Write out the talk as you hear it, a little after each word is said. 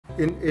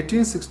in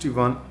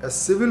 1861, a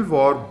civil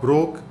war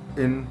broke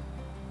in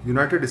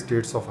United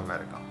States of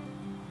America.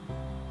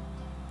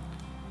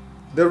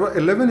 There were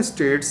 11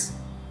 states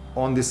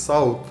on the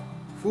south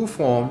who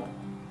formed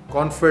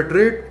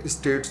Confederate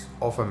States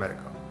of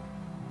America,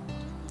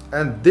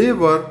 and they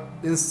were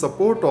in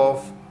support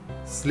of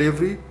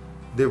slavery.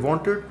 They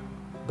wanted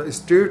the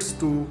states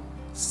to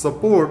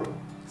support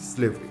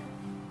slavery.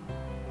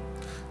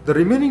 The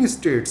remaining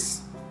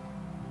states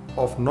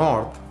of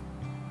North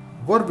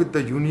were with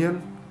the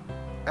Union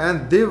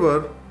and they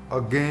were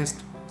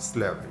against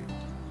slavery.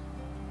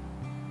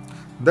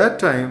 That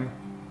time,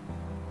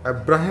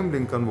 Abraham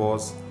Lincoln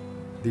was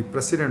the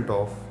President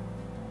of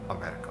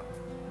America.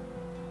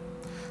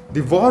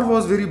 The war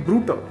was very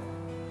brutal.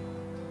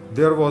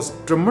 There was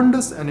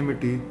tremendous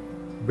enmity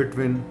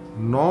between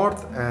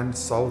North and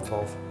South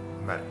of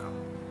America.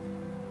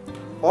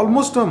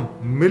 Almost 1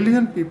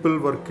 million people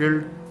were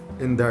killed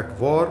in that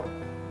war,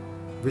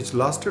 which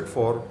lasted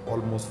for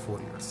almost 4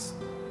 years.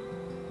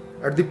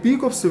 At the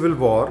peak of civil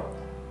war,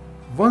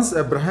 once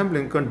Abraham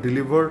Lincoln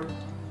delivered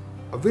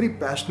a very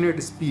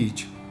passionate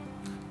speech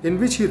in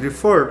which he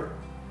referred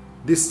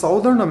the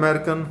Southern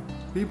American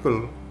people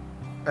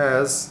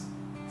as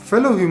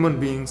fellow human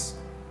beings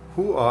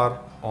who are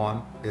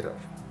on error.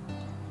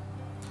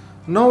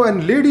 Now, a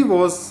lady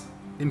was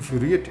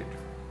infuriated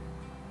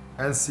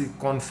and she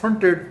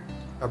confronted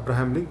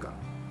Abraham Lincoln.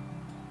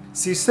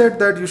 She said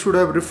that you should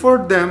have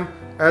referred them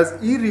as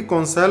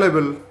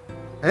irreconcilable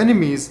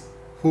enemies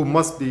who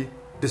must be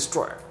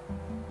destroyed.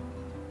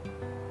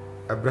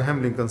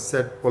 Abraham Lincoln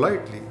said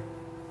politely,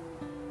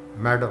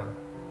 "Madam,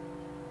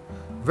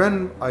 when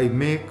I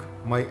make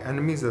my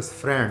enemies as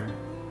friends,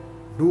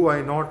 do I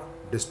not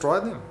destroy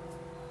them?"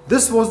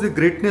 This was the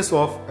greatness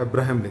of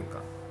Abraham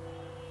Lincoln.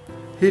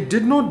 He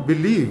did not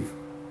believe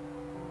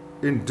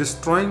in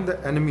destroying the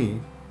enemy,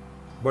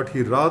 but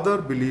he rather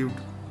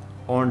believed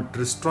on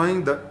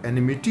destroying the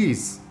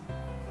enmities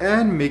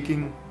and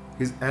making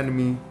his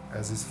enemy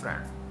as his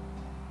friend.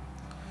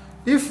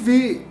 If we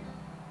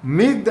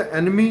make the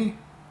enemy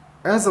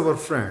as our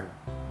friend,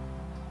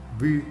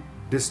 we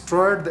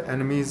destroyed the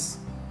enemies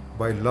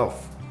by love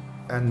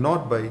and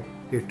not by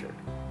hatred.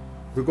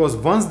 Because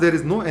once there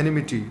is no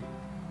enmity,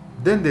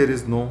 then there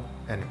is no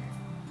enemy.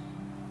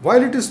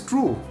 While it is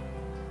true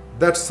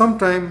that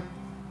sometime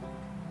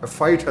a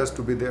fight has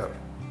to be there,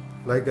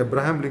 like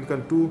Abraham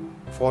Lincoln too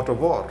fought a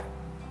war,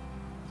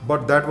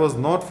 but that was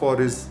not for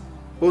his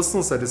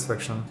personal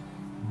satisfaction,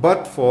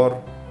 but for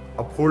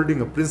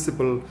upholding a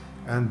principle,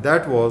 and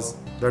that was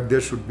that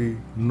there should be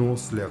no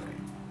slavery.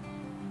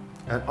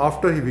 And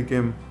after he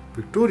became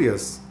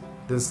victorious,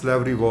 then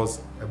slavery was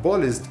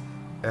abolished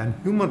and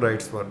human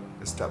rights were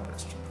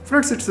established.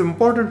 Friends, it's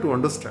important to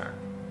understand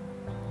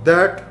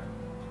that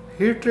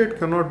hatred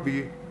cannot be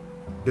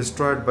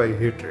destroyed by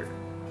hatred.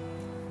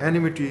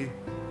 Enmity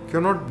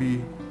cannot be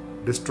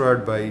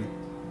destroyed by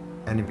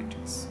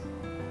enmities.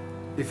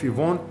 If we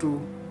want to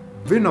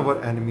win our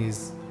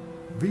enemies,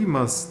 we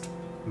must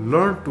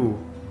learn to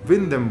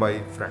win them by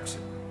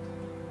friendship.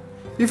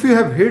 If you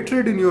have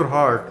hatred in your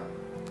heart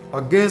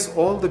against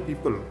all the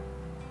people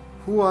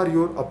who are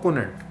your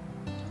opponent,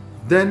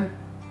 then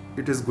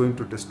it is going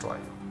to destroy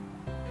you.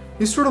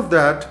 Instead of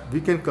that,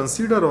 we can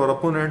consider our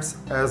opponents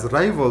as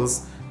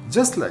rivals,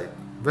 just like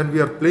when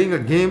we are playing a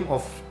game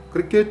of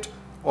cricket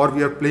or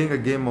we are playing a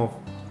game of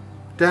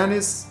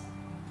tennis.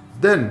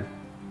 Then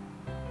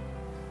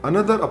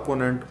another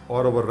opponent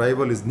or our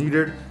rival is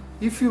needed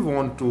if you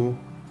want to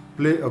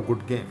play a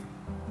good game.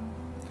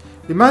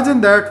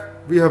 Imagine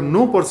that we have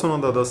no person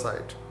on the other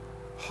side.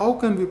 How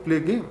can we play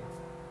a game?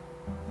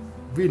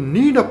 We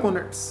need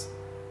opponents,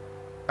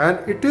 and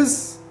it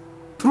is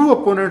through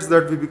opponents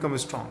that we become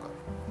stronger.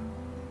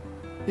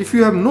 If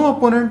you have no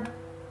opponent,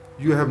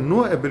 you have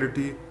no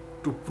ability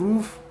to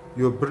prove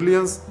your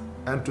brilliance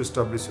and to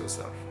establish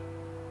yourself.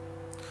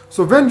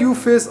 So when you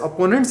face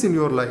opponents in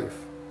your life,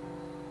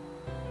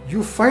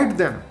 you fight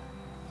them,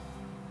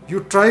 you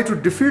try to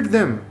defeat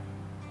them,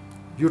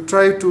 you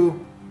try to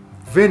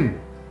win,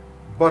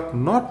 but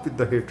not with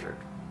the hatred,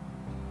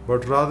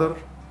 but rather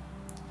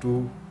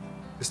to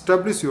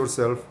establish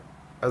yourself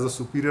as a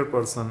superior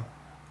person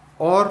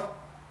or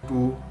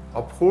to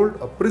uphold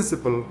a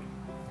principle.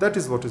 That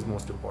is what is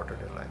most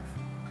important in life.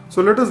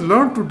 So let us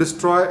learn to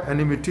destroy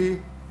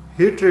enmity,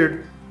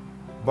 hatred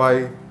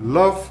by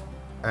love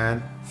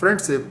and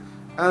friendship,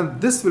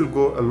 and this will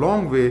go a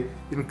long way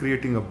in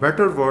creating a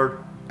better world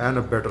and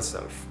a better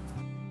self.